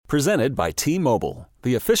Presented by T-Mobile,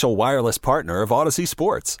 the official wireless partner of Odyssey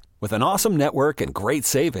Sports. With an awesome network and great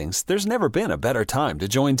savings, there's never been a better time to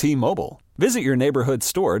join T-Mobile. Visit your neighborhood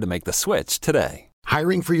store to make the switch today.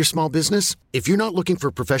 Hiring for your small business? If you're not looking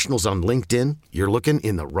for professionals on LinkedIn, you're looking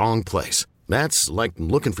in the wrong place. That's like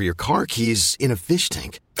looking for your car keys in a fish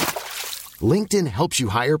tank. LinkedIn helps you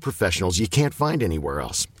hire professionals you can't find anywhere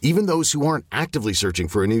else, even those who aren't actively searching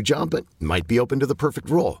for a new job but might be open to the perfect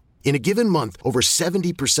role. In a given month, over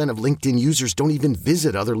 70% of LinkedIn users don't even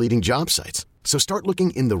visit other leading job sites. So start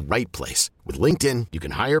looking in the right place. With LinkedIn, you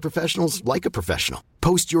can hire professionals like a professional.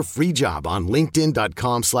 Post your free job on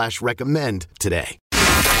linkedin.com/recommend today.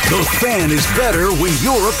 The Fan is better when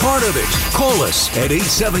you're a part of it. Call us at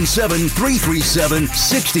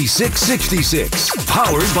 877-337-6666.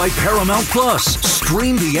 Powered by Paramount Plus.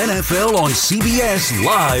 Stream the NFL on CBS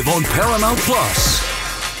live on Paramount Plus.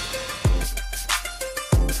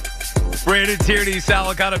 Brandon Tierney,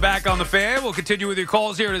 Sal Licata back on the Fan. We'll continue with your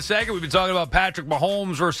calls here in a second. We've been talking about Patrick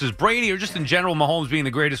Mahomes versus Brady, or just in general, Mahomes being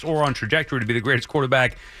the greatest or on trajectory to be the greatest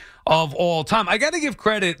quarterback of all time. I got to give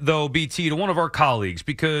credit, though, BT, to one of our colleagues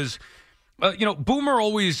because, Boomer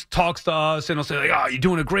always talks to us and he'll say, like, oh, you're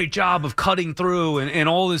doing a great job of cutting through and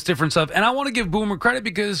all this different stuff. And I want to give Boomer credit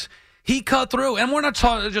because he cut through. And we're not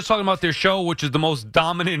just talking about their show, which is the most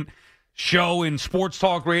dominant show in sports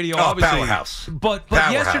talk radio, obviously. Powerhouse. But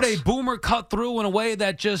yesterday, Boomer cut through in a way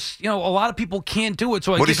that just, a lot of people can't do it.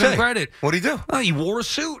 So I What'd give him credit. What'd he do? He wore a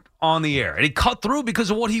suit on the air, and he cut through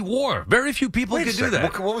because of what he wore. Very few people could do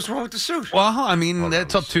that. What was wrong with the suit? Well, I mean,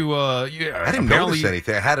 that's up to I didn't notice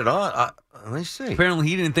anything. I had it on. Let me see. Apparently,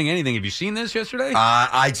 he didn't think anything. Have you seen this yesterday?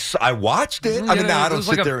 I watched it. I mean, I don't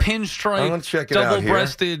sit there. It was like a pinstripe,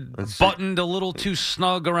 double-breasted, buttoned a little too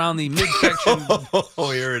snug around the midsection. Oh,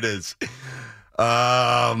 here it is.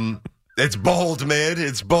 It's bold, man.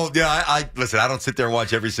 It's bold. Yeah, I listen. I don't sit there and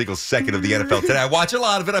watch every single second of the NFL today. I watch a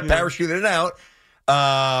lot of it. I parachute in and out.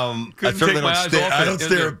 I certainly don't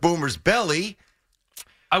stare at Boomer's belly.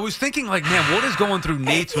 I was thinking, like, man, what is going through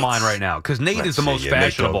Nate's mind right now? Because Nate is the most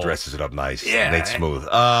fashionable. Nate dresses it up nice. Yeah, Nate's smooth.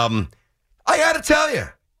 I got to tell you,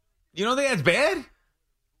 you don't think that's bad?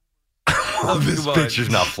 This picture's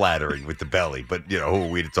not flattering with the belly, but who are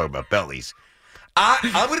we to talk about bellies?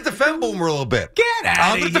 I'm going to defend Boomer a little bit. Get out of here.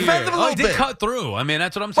 I'm going to defend him a little bit. He did cut through. I mean,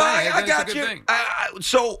 that's what I'm saying. Well, I got you.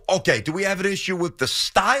 So, okay, do we have an issue with the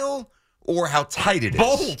style or how tight it is?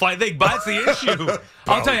 Both. I think that's the issue.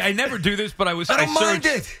 I'll tell you, I never do this, but I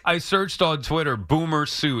searched on Twitter, Boomer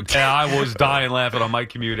suit, and I was dying laughing on my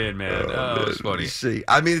commute in, man. It was funny. See,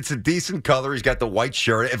 I mean, it's a decent color. He's got the white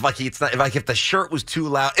shirt. If the shirt was too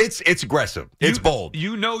loud, it's aggressive. It's bold.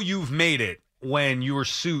 You've made it. When your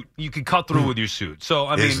suit, you can cut through with your suit. So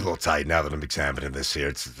I mean, it's a little tight now that I'm examining this here.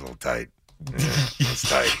 It's a little tight. Yeah, it's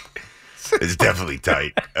tight. It's definitely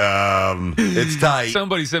tight. It's tight.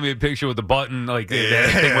 Somebody sent me a picture with the button, like that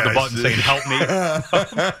thing with the button saying "Help me."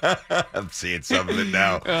 I'm seeing some of it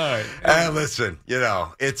now. All right. And listen,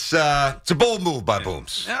 it's a bold move by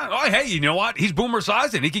Booms. Yeah. Oh, hey, you know what? He's Boomer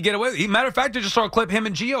sizing. He could get away with it. Matter of fact, I just saw a clip him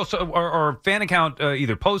and Gio, or fan account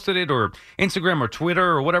either posted it or Instagram or Twitter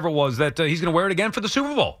or whatever it was that he's going to wear it again for the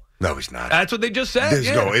Super Bowl. No, he's not. That's what they just said.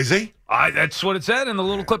 Is he? That's what it said in the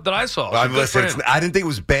little clip that I saw. I didn't think it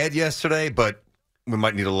was bad yesterday, but we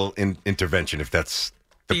might need a little intervention if that's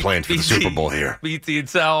the plan for the Super Bowl here. BT and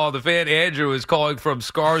Sal on the Fan. Andrew is calling from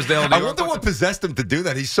Scarsdale, New York. I wonder what possessed him to do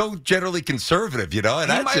that. He's so generally conservative,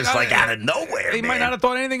 and that's just like out of nowhere. He might not have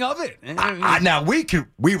thought anything of it. Now, we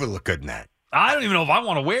would look good in that. I don't even know if I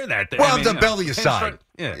want to wear that. Well, the belly aside.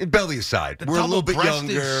 Yeah. Belly aside. We're a little bit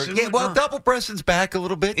younger. Suit, yeah, well, double-breasted's back a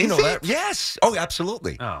little bit. Is that? Yes. Oh,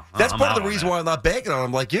 absolutely. That's part of the reason why I'm not bagging on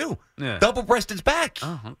him like you. Yeah. Double-breasted's back.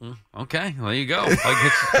 Oh, okay. Well, there you go.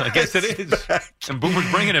 I guess it is. And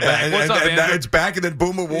Boomer's bringing it back. What's up, Andrew? It's back, and then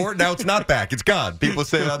Boomer wore it. Now it's not back. It's gone. People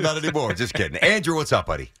say not anymore. Just kidding. Andrew, what's up,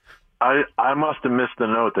 buddy? I must have missed the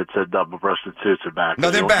note that said double-breasted suits are back. No,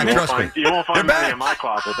 they're back, trust me. You won't find many in my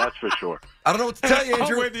closet, that's for sure. I don't know what to tell you,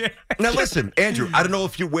 Andrew. Now, listen, Andrew, I don't know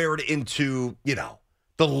if you wear it into,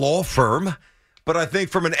 the law firm, but I think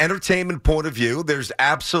from an entertainment point of view, there's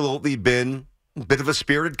absolutely been a bit of a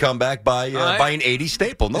spirited comeback by an 80s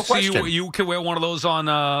staple, no question. You can wear one of those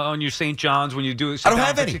on your St. John's when you do it. I don't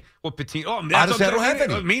have any. Well, petite. Oh, I don't have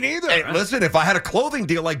any. Me neither. Hey, listen, if I had a clothing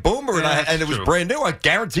deal like Boomer and it was brand new, I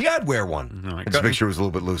guarantee I'd wear one. This picture was a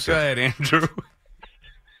little bit looser. Go ahead, Andrew.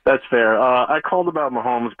 That's fair. I called about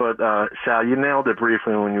Mahomes, but Sal, you nailed it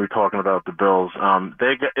briefly when you were talking about the Bills.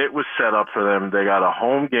 It was set up for them. They got a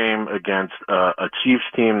home game against a Chiefs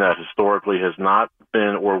team that historically has not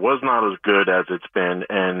been or was not as good as it's been,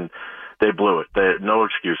 and they blew it. No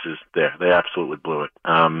excuses there. They absolutely blew it.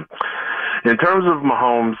 In terms of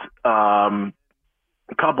Mahomes, a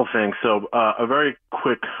couple things. So a very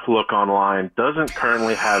quick look online doesn't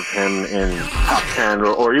currently have him in top 10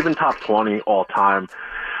 or even top 20 all time.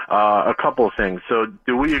 A couple of things. So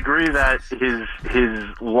do we agree that his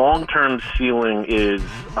long-term ceiling is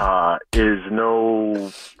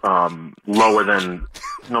no lower than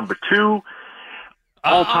number 2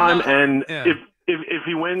 all time? And if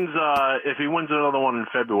he wins another one in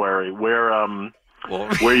February, where are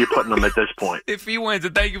you putting him at this point? If he wins,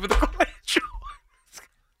 and thank you for the question.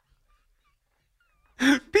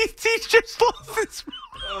 BT's just lost his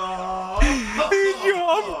I'm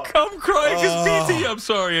crying because BT. I'm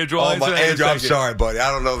sorry, Andrew. Andrew, I'm sorry, buddy. I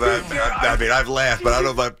don't know that. I mean, I've laughed, but I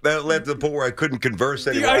don't know if that led to the point where I couldn't converse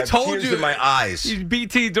anymore. I told tears you in my eyes.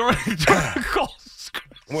 BT during the calls.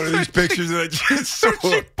 One of these pictures that I just saw.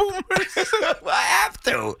 Boomers. I have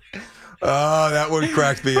to. Oh, that one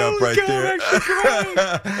cracked me up right there.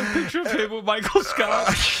 A picture of him with Michael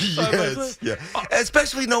Scott. Yes, yeah.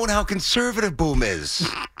 Especially knowing how conservative Boom is.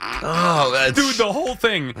 Oh, that's... Dude, the whole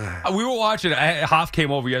thing. We were watching. Hoff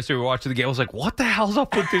came over yesterday. We were watching the game. I was like, what the hell's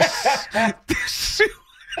up with this suit?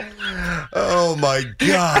 Oh, my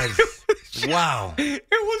God. Wow. It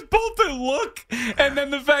was both the look and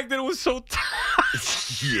then the fact that it was so tight.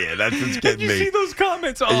 Yeah, that's what's getting me. You see those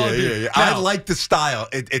comments? Yeah. I like the style.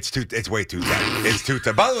 It's way too tight. It's too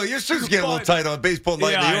tight. By the way, your suit's getting a little tight on baseball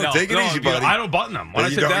night. Yeah, Take it easy, buddy. I don't button them. When I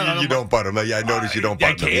sit down, you don't button them. Yeah, I noticed you don't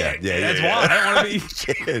button them. Yeah, that's why. I don't want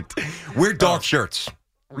to be. Wear dark shirts.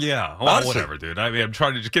 Yeah, well, whatever, dude. I mean, I'm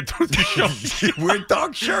trying to just get through the show. Wear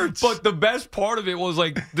dark shirts. But the best part of it was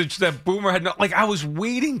like that Boomer had I was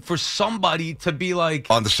waiting for somebody to be like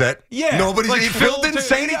on the set. Yeah, Phil didn't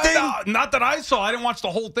say anything. Not that I saw. I didn't watch the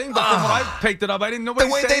whole thing, but from when I picked it up, I didn't know. The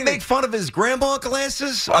way they make fun of his grandma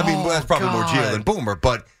glasses. I mean, that's probably more Gio than Boomer,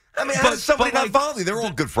 but. I mean, how does somebody not follow you? They're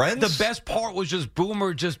all good friends. The best part was just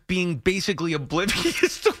Boomer just being basically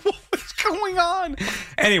oblivious to what was going on.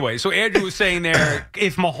 Anyway, so Andrew was saying there,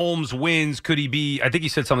 if Mahomes wins, could he be, I think he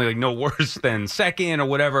said something like no worse than second or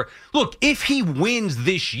whatever. Look, if he wins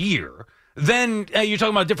this year, then you're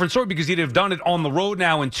talking about a different story because he'd have done it on the road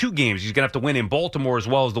now in 2 games. He's going to have to win in Baltimore as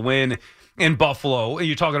well as the win in Buffalo.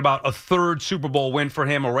 You're talking about a 3rd Super Bowl win for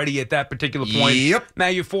him already at that particular point. Yep. Now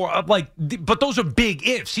you're 4. But those are big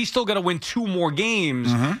ifs. He's still got to win 2 more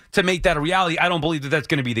games to make that a reality. I don't believe that that's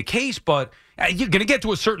going to be the case, but you're going to get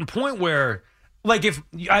to a certain point where, if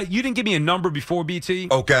you didn't give me a number before, BT.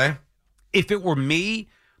 Okay. If it were me,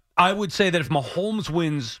 I would say that if Mahomes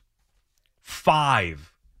wins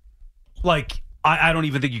 5, I don't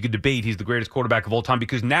even think you could debate he's the greatest quarterback of all time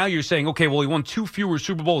because now you're saying, okay, well, he won 2 fewer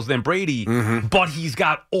Super Bowls than Brady, but he's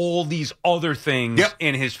got all these other things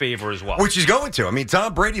in his favor as well. Which he's going to. I mean,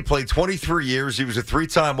 Tom Brady played 23 years. He was a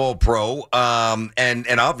 3-time All-Pro.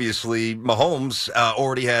 And obviously, Mahomes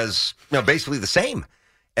already has basically the same.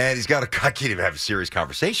 And he's got I can't even have a serious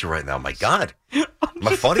conversation right now. My God.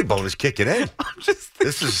 My funny bone is kicking in.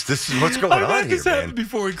 This is what's going on here, this happened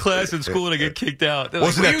before in class in school and I get kicked out.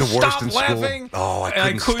 Wasn't that the worst in laughing? School? Oh,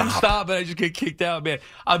 I couldn't stop and I just get kicked out, man.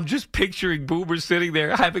 I'm just picturing Boomer sitting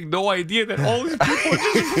there having no idea that all these people are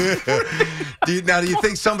just... do you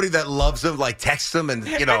think somebody that loves him texts him and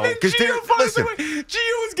because listen, Gio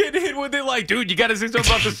was getting hit with it dude, you got to say something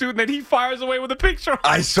about the suit, and then he fires away with a picture.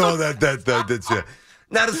 I saw that's it.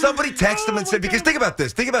 Now, does somebody text them and say, because think about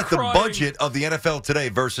this. Think about the budget of the NFL today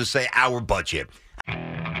versus, say, our budget.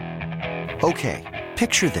 Okay,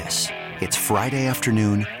 picture this. It's Friday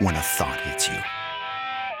afternoon when a thought hits you.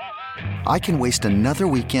 I can waste another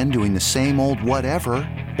weekend doing the same old whatever,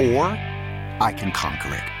 or I can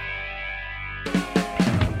conquer it.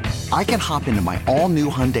 I can hop into my all-new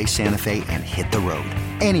Hyundai Santa Fe and hit the road.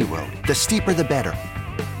 Any road. The steeper, the better.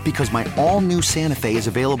 Because my all-new Santa Fe is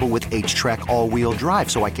available with H-Track all-wheel drive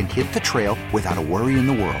so I can hit the trail without a worry in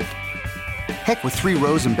the world. Heck, with 3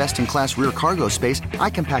 rows and best-in-class rear cargo space, I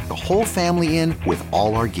can pack the whole family in with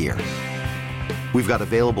all our gear. We've got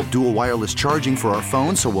available dual wireless charging for our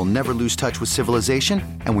phones so we'll never lose touch with civilization,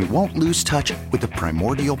 and we won't lose touch with the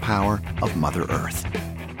primordial power of Mother Earth.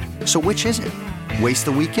 So which is it? Waste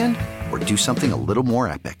the weekend or do something a little more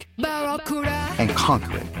epic? And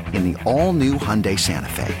conquer it in the all-new Hyundai Santa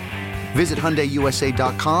Fe. Visit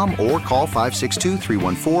HyundaiUSA.com or call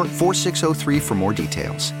 562-314-4603 for more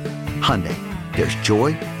details. Hyundai, there's joy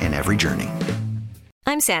in every journey.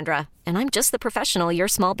 I'm Sandra, and I'm just the professional your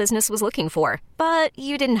small business was looking for. But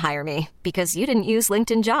you didn't hire me because you didn't use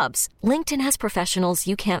LinkedIn Jobs. LinkedIn has professionals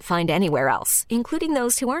you can't find anywhere else, including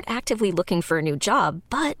those who aren't actively looking for a new job,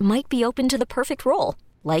 but might be open to the perfect role,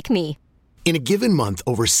 like me. In a given month,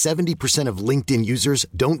 over 70% of LinkedIn users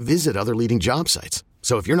don't visit other leading job sites.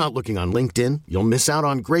 So if you're not looking on LinkedIn, you'll miss out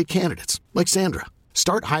on great candidates like Sandra.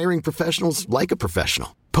 Start hiring professionals like a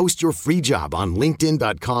professional. Post your free job on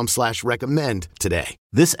linkedin.com/recommend today.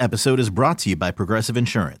 This episode is brought to you by Progressive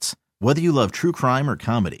Insurance. Whether you love true crime or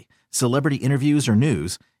comedy, celebrity interviews or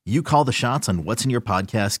news, you call the shots on what's in your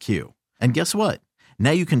podcast queue. And guess what?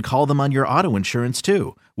 Now you can call them on your auto insurance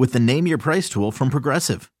too with the Name Your Price tool from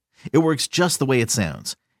Progressive. It works just the way it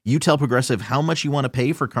sounds. You tell Progressive how much you want to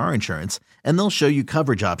pay for car insurance, and they'll show you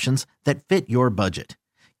coverage options that fit your budget.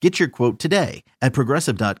 Get your quote today at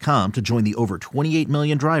Progressive.com to join the over 28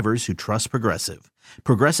 million drivers who trust Progressive.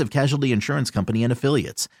 Progressive Casualty Insurance Company and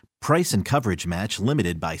Affiliates. Price and coverage match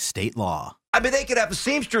limited by state law. I mean, they could have a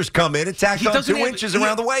seamstress come in and tack on 2 inches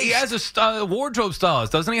around the waist. He has a wardrobe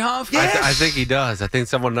stylist, doesn't he, Huff? Yes. I think he does. I think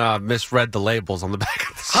someone misread the labels on the back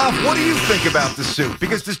of the suit. Huff, what do you think about the suit?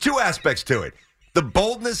 Because there's 2 aspects to it. The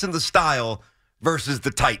boldness and the style versus the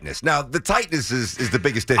tightness. Now, the tightness is the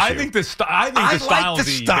biggest issue. I think the style. like the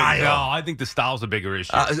style. No, I think the style's a bigger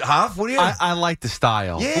issue. Huff, what do you? I like the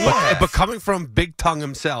style. Yeah. But coming from Big Tongue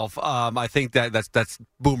himself, I think that's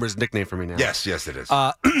Boomer's nickname for me now. Yes, it is.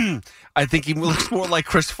 I think he looks more like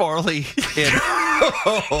Chris Farley.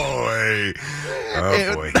 Oh boy.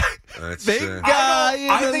 That's, Big guy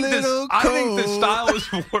I think the style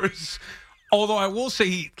is worse. Although I will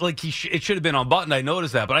say, it should have been unbuttoned. I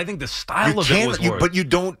noticed that, but I think the style of it was worse. But you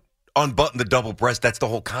don't unbutton the double breast. That's the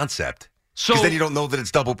whole concept. Because then you don't know that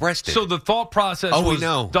it's double breasted. So the thought process was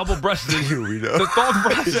double breasted. We know. The thought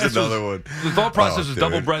process was another one. The thought process was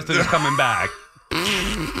double breasted is coming back.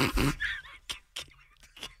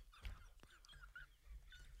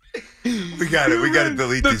 We got to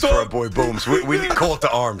delete these for our boy Booms. We call it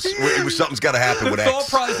to arms. Something's got to happen with The X. thought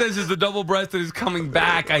process is the double breasted is coming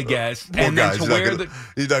back, I guess. Poor and guy. then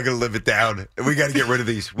He's not going to live it down. We got to get rid of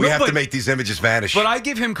these. We have to make these images vanish. But I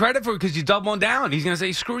give him credit for it because you double him down. He's going to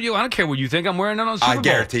say, screw you. I don't care what you think. I'm wearing that on Super Bowl. I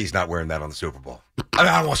guarantee he's not wearing that on the Super Bowl. I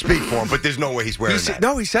don't want to speak for him, but there's no way he's wearing that.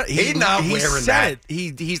 No, he said he's not wearing that.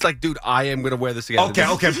 He's like, dude, I am going to wear this again.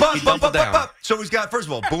 Okay. But. So he's got, first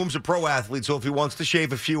of all, Boom's a pro athlete, so if he wants to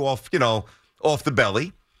shave a few off the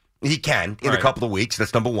belly, he can in a couple of weeks.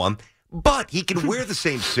 That's number one. But he can wear the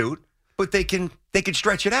same suit, but they can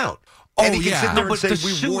stretch it out. And he can sit there and say,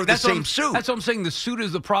 we wore the same suit. That's what I'm saying. The suit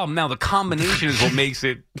is the problem. Now, the combination is what makes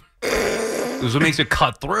it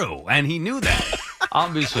cut through. And he knew that.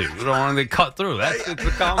 Obviously, we don't want to cut through. That's the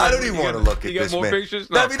combination. I don't even want to look at this, man. You got more pictures?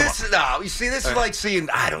 No, I mean, you see, this is like seeing,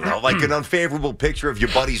 I don't know, like an unfavorable picture of your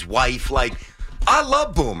buddy's wife. Like, I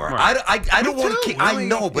love Boomer. Right. I don't want to keep. I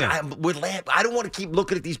know, but I don't want to keep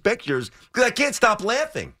looking at these pictures because I can't stop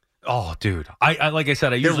laughing. Oh, dude! I like I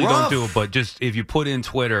said, I usually don't do it, but just if you put in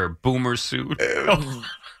Twitter Boomer suit,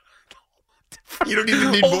 you don't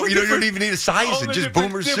even need you don't even need a size. Just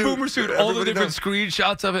Boomer suit. Boomer suit. All the different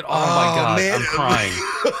screenshots of it. Oh my God, man. I'm crying.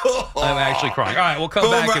 I'm actually crying. All right, we'll come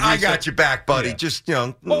Boomer, back. And I got your back, buddy. Yeah. Just get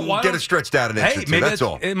it stretched out an inch or two. That's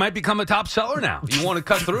all. It might become a top seller now. You want to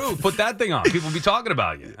cut through? Put that thing on. People will be talking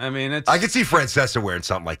about you. I mean, I can see Francesa wearing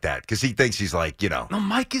something like that because he thinks he's like No,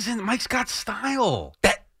 Mike's got style.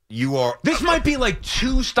 You are. This might be like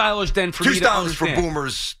too stylish then for me to understand. Too stylish for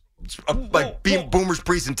Boomer's. Boomer's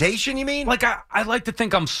presentation, you mean? Like, I like to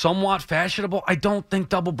think I'm somewhat fashionable. I don't think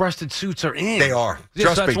double-breasted suits are in. They are.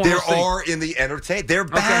 Trust me, they are in the entertainment. They're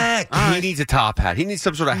back. He needs a top hat. He needs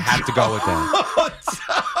some sort of hat to go with that.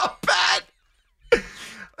 Top hat.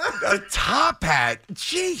 A top hat.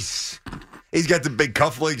 Jeez. He's got the big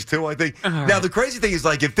cufflinks, too, I think. Now, the crazy thing is,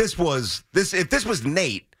 like, if this was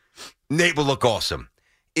Nate would look awesome.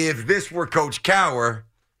 If this were Coach Cowher...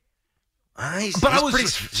 After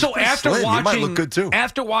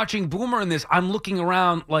watching Boomer in this, I'm looking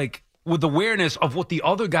around like with awareness of what the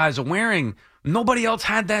other guys are wearing. Nobody else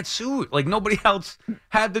had that suit. Like nobody else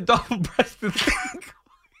had the double-breasted thing.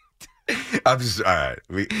 I'm just all right.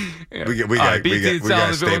 We got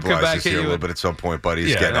to stabilize this here a little bit at some point, buddy.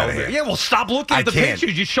 It's getting out of here. Yeah, well, stop looking at the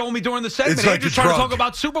pictures you showed me during the segment. It's like Andrew's trying to talk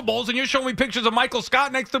about Super Bowls, and you're showing me pictures of Michael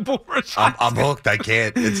Scott next to Boomer. I'm hooked. I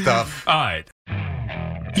can't. It's tough. All right.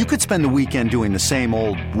 You could spend the weekend doing the same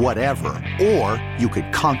old whatever, or you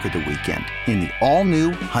could conquer the weekend in the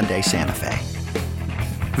all-new Hyundai Santa Fe.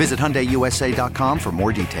 Visit HyundaiUSA.com for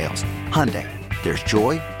more details. Hyundai, there's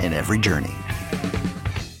joy in every journey.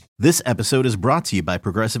 This episode is brought to you by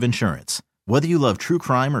Progressive Insurance. Whether you love true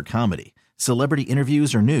crime or comedy, celebrity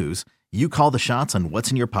interviews or news, you call the shots on what's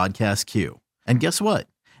in your podcast queue. And guess what?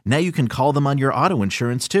 Now you can call them on your auto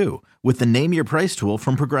insurance too with the Name Your Price tool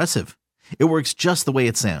from Progressive. It works just the way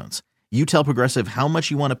it sounds. You tell Progressive how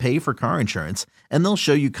much you want to pay for car insurance, and they'll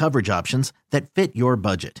show you coverage options that fit your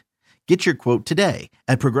budget. Get your quote today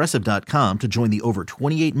at Progressive.com to join the over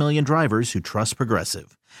 28 million drivers who trust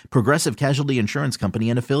Progressive. Progressive Casualty Insurance Company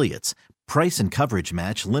and Affiliates. Price and coverage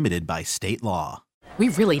match limited by state law. We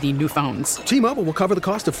really need new phones. T-Mobile will cover the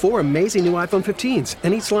cost of 4 amazing new iPhone 15s,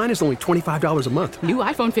 and each line is only $25 a month. New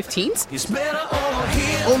iPhone 15s? It's better over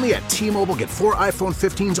here. Only at T-Mobile, get 4 iPhone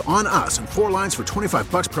 15s on us and 4 lines for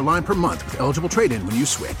 $25 per line per month with eligible trade-in when you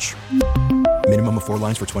switch. Minimum of 4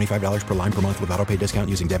 lines for $25 per line per month with autopay discount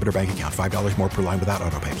using debit or bank account. $5 more per line without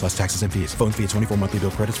autopay, plus taxes and fees. Phone fee at 24 monthly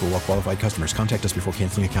bill credits for well-qualified customers. Contact us before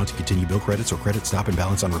canceling account to continue bill credits or credit stop and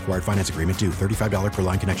balance on required finance agreement due. $35 per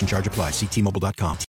line connection charge applies. See T-Mobile.com.